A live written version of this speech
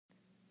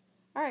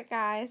Alright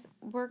guys,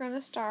 we're going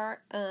to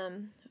start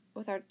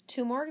with our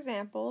two more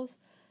examples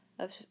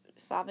of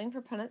solving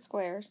for Punnett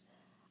squares.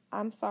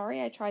 I'm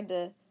sorry I tried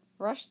to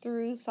rush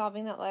through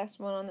solving that last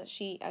one on the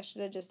sheet. I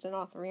should have just done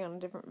all three on a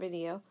different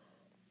video.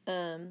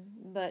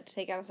 But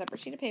take out a separate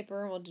sheet of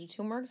paper and we'll do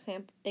two more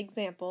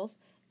examples,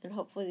 and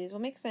hopefully these will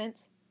make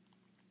sense.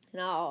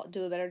 And I'll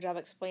do a better job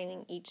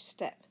explaining each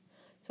step.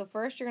 So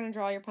first you're going to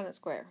draw your Punnett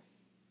square.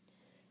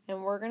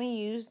 And we're going to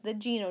use the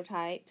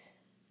genotypes.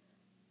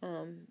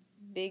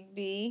 Big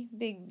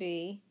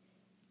B,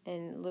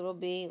 and little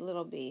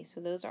b.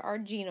 So those are our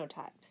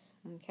genotypes,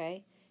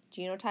 okay?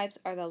 Genotypes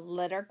are the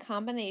letter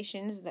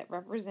combinations that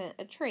represent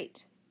a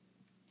trait.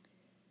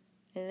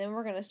 And then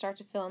we're going to start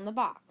to fill in the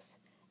box.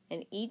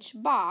 And each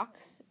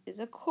box is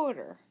a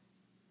quarter.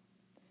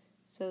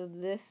 So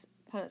this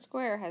Punnett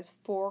square has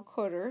 4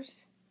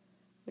 quarters,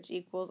 which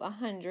equals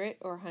 100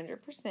 or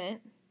 100%.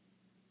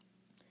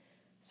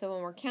 So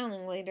when we're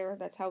counting later,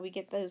 that's how we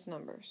get those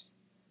numbers.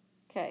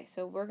 Okay,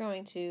 so we're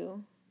going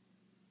to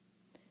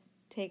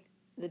take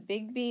the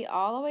big B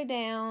all the way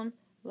down,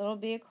 little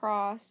b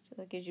across.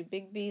 That gives you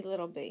big B,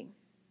 little b.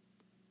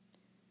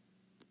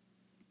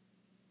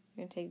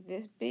 You're going to take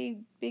this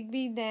big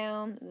B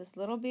down, this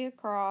little b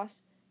across,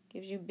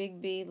 gives you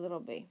big B, little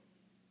b.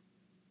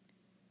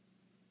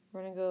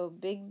 We're going to go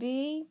big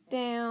B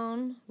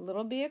down,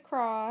 little b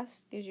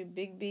across, gives you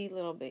big B,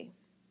 little b.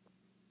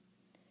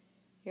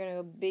 You're going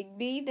to go big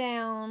B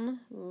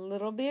down,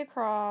 little b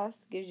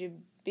across, gives you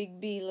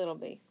big B, little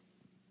b.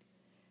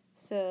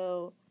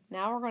 So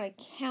now we're going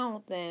to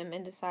count them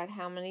and decide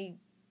how many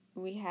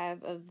we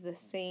have of the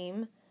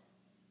same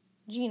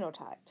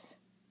genotypes.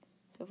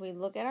 So if we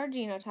look at our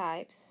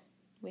genotypes,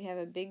 we have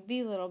a big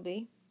B, little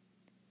b.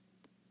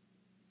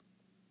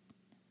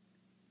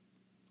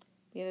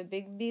 We have a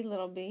big B,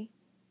 little b,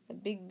 a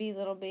big B,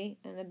 little b,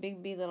 and a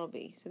big B, little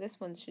b. So this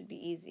one should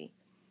be easy.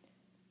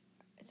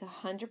 It's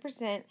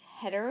 100%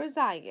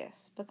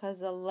 heterozygous because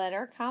the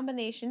letter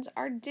combinations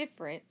are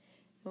different,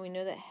 and we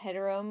know that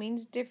hetero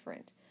means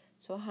different.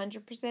 So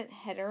 100%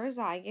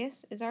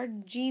 heterozygous is our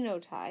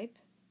genotype.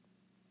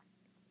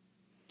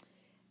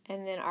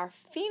 And then our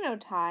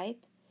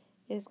phenotype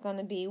is going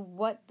to be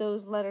what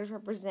those letters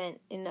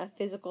represent in a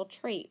physical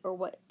trait, or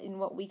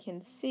what we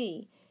can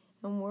see.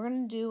 And we're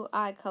going to do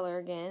eye color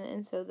again,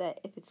 and so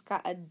that if it's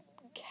got a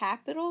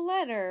capital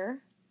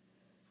letter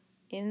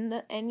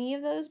in any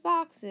of those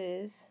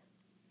boxes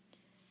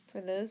for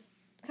those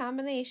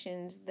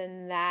combinations,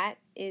 then that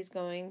is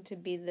going to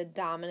be the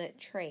dominant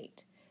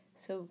trait.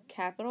 So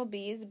capital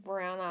B is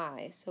brown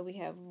eyes. So we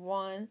have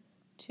 1,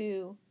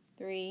 2,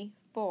 3,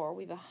 4.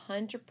 We have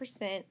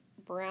 100%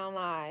 brown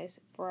eyes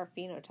for our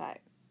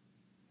phenotype.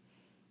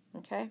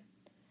 Okay?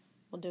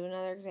 We'll do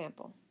another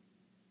example.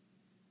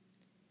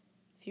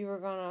 If you were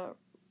going to...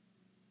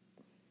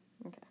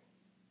 Okay.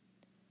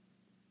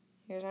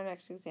 Here's our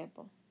next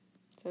example.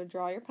 So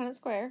draw your Punnett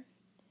square.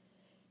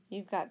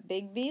 You've got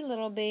big B,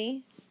 little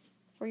b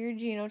for your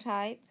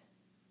genotype.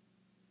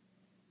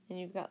 And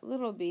you've got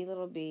little b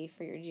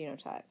for your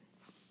genotype.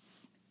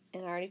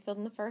 And I already filled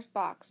in the first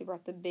box. We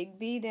brought the big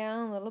B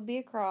down, little b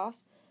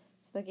across.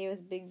 So that gave us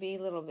big B,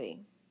 little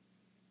b.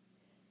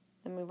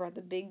 Then we brought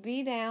the big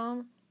B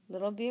down,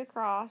 little b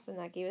across, and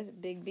that gave us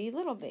big B,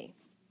 little b.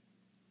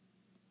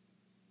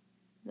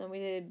 Then we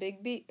did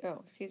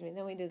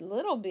then we did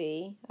little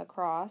b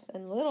across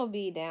and little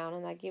b down,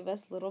 and that gave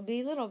us little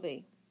b, little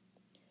b.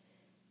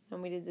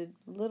 And we did the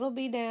little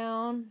b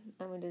down,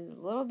 and we did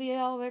the little b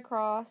all the way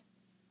across,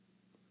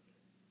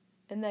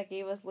 and that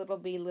gave us little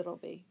b, little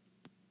b.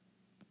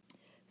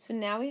 So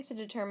now we have to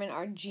determine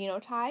our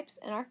genotypes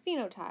and our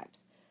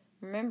phenotypes.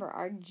 Remember,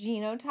 our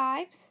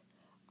genotypes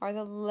are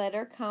the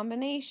letter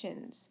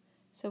combinations.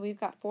 So we've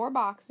got 4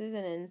 boxes,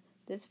 and in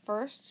this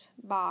first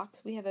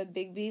box we have a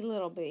big B,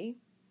 little b.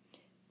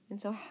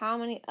 And so how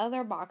many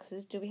other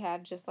boxes do we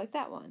have just like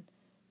that one?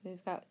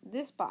 We've got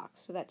this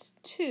box, so that's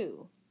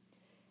 2.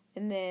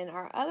 And then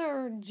our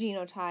other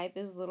genotype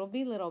is little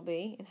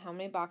b, and how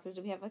many boxes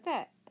do we have like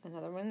that?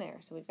 Another one there,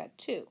 so we've got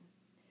 2.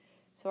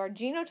 So our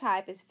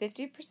genotype is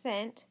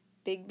 50%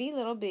 big B,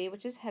 little b,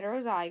 which is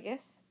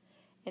heterozygous,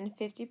 and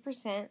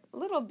 50%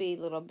 little b,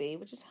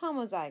 which is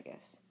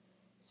homozygous.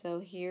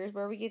 So here's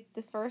where we get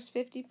the first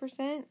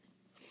 50%.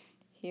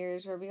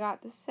 Here's where we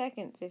got the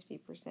second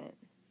 50%.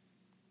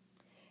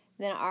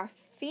 Then our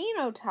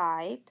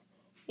phenotype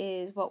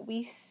is what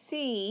we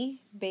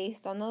see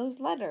based on those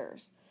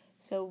letters.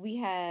 So we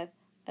have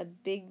a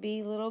big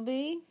B, little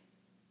b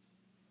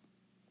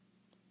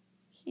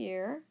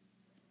here,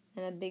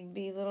 and a big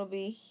B, little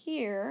b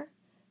here.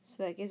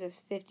 So that gives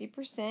us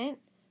 50%.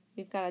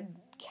 We've got a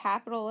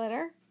capital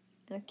letter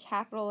and a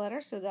capital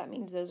letter, so that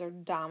means those are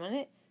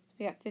dominant.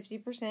 We got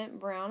 50%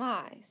 brown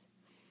eyes.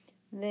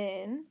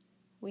 Then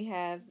we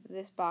have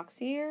this box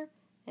here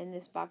and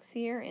this box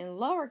here in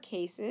lower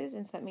cases,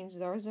 and so that means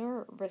those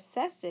are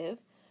recessive.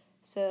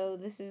 So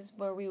this is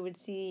where we would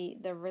see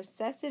the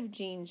recessive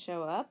gene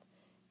show up,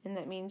 and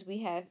that means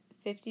we have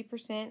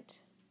 50%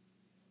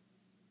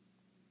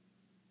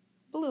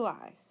 blue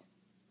eyes,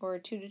 or a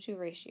 2-to-2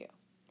 ratio.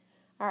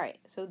 Alright,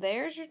 so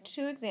there's your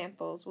 2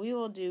 examples. We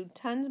will do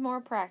tons more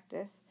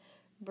practice.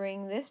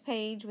 Bring this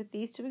page with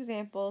these 2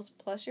 examples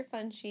plus your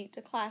fun sheet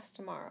to class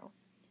tomorrow.